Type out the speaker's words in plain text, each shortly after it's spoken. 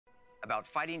about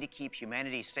fighting to keep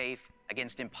humanity safe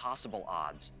against impossible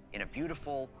odds in a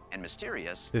beautiful and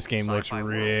mysterious This game looks world.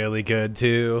 really good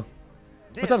too.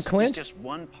 What's up, Clint? This is just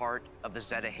one part of the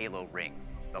Zeta Halo ring,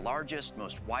 the largest,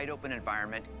 most wide-open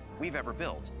environment we've ever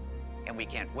built, and we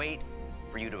can't wait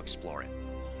for you to explore it.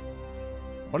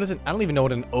 What is it? I don't even know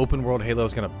what an open world Halo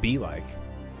is gonna be like.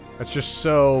 That's just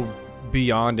so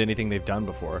beyond anything they've done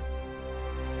before.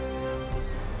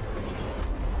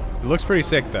 It looks pretty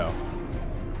sick though.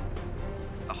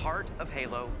 The heart of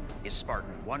Halo is Spartan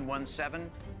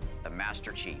 117, the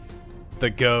Master Chief. The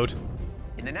GOAT.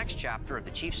 In the next chapter of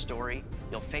the Chief's story,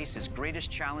 you'll face his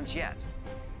greatest challenge yet.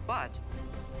 But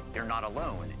you're not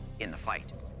alone in the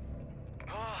fight.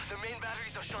 Oh, the main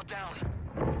batteries are shut down.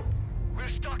 We're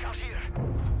stuck out here.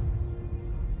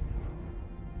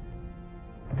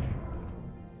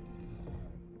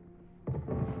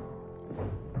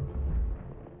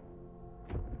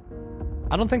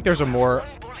 I don't think there's a more...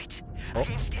 One bullet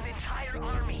against an entire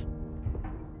army.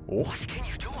 Oh. What can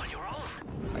you do on your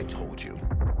own? I told you.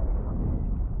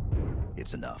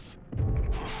 It's enough.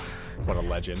 What a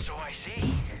legend. So I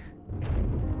see.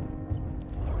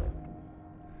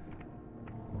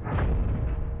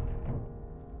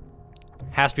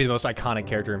 Has to be the most iconic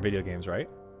character in video games, right?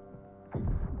 I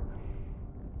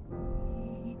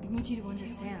need you to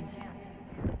understand.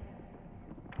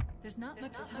 There's not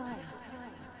much time.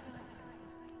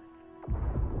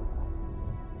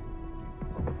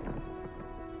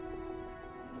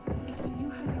 If you knew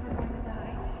how you were going to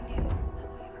die, you knew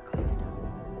how you were going to die.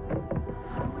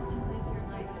 How would you live your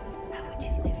life differently? How would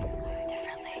you live your life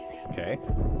differently? Okay.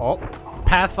 Oh,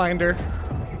 Pathfinder.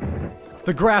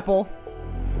 The grapple.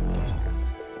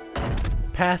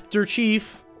 Pathder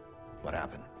Chief. What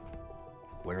happened?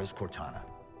 Where is Cortana?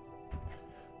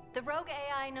 The rogue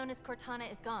AI known as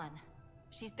Cortana is gone.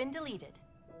 She's been deleted.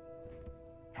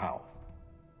 How?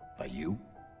 By you?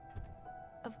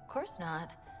 Of course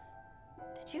not.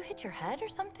 Did you hit your head or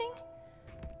something?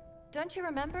 Don't you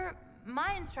remember?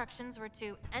 My instructions were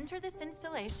to enter this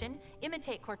installation,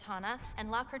 imitate Cortana,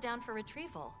 and lock her down for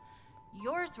retrieval.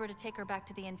 Yours were to take her back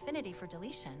to the Infinity for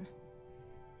deletion.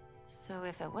 So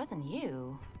if it wasn't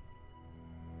you...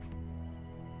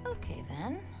 Okay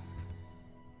then.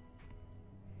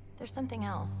 There's something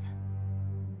else.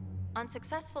 On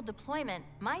successful deployment,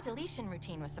 my deletion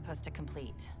routine was supposed to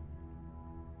complete.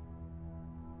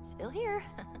 Still here.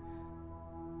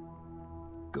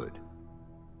 Good.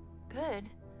 Good.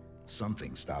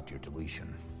 Something stopped your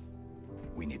deletion.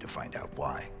 We need to find out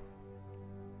why.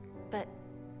 But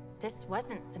this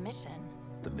wasn't the mission.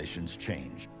 The missions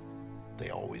changed. They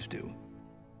always do.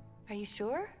 Are you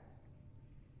sure?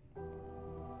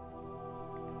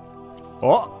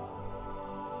 Oh.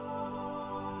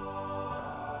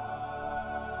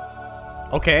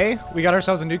 Okay, we got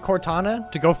ourselves a new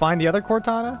Cortana to go find the other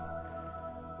Cortana.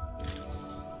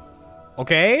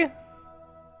 Okay.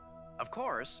 Of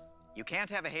course, you can't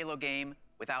have a Halo game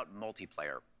without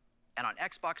multiplayer. And on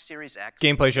Xbox Series X,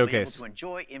 Gameplay you'll be able showcase. to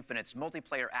enjoy Infinite's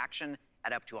multiplayer action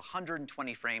at up to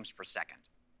 120 frames per second.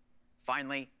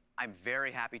 Finally, I'm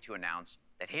very happy to announce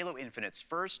that Halo Infinite's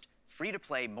first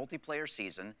free-to-play multiplayer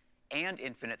season and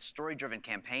Infinite's story-driven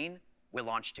campaign will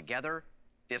launch together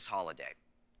this holiday.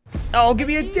 Oh, give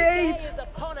me a New day date. is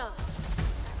upon us.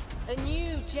 A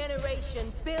new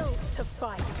generation built to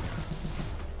fight.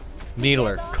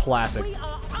 Needler, Together, classic. We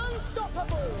are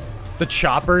unstoppable. The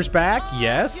chopper's back,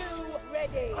 yes. You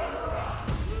ready?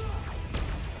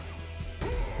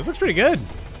 This looks pretty good.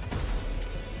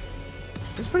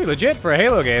 It's pretty legit for a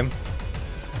Halo game.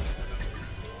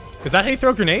 Is that how you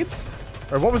throw grenades?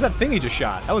 Or what was that thing he just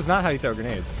shot? That was not how you throw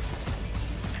grenades.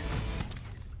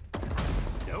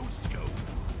 No scope.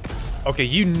 Okay,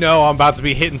 you know I'm about to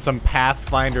be hitting some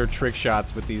Pathfinder trick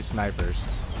shots with these snipers.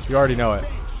 You already know it.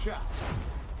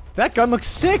 That gun looks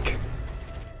sick.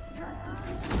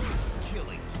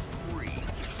 Killing spree.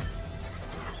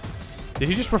 Did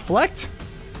he just reflect?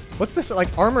 What's this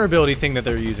like armor ability thing that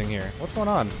they're using here? What's going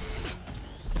on?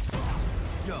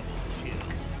 Double kill.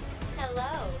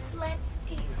 Hello, let's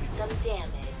do some damage.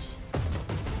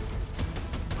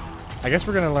 I guess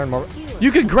we're gonna learn more.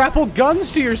 You can grapple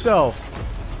guns to yourself.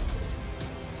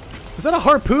 Is that a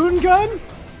harpoon gun?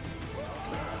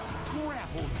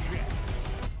 Grapple jet.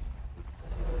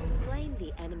 Claim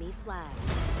the enemy flag.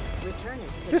 Return it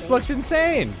to This base. looks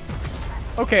insane.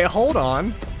 Okay, hold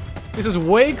on. This is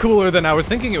way cooler than I was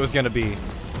thinking it was gonna be.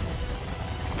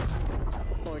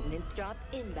 Ordnance drop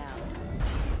inbound.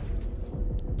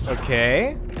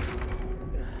 Okay.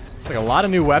 It's like a lot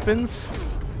of new weapons.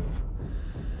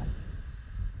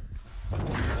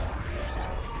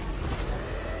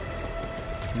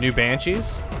 New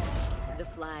Banshees. The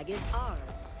flag bag is ours.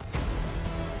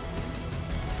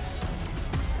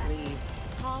 Please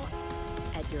call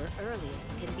at your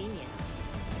earliest convenience.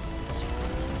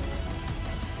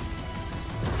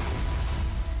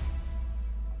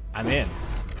 I'm in.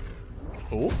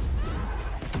 Ooh.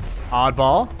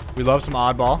 Oddball. We love some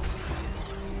oddball.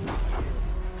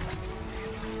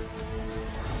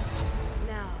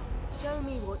 Now, show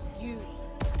me what you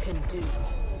can do.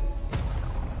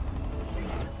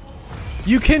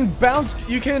 You can bounce.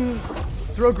 You can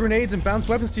throw grenades and bounce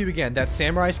weapons to you again. That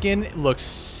samurai skin looks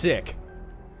sick.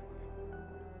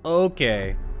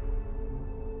 Okay.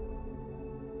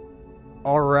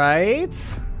 All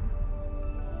right.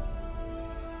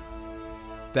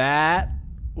 That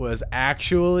was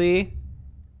actually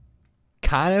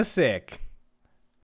kind of sick.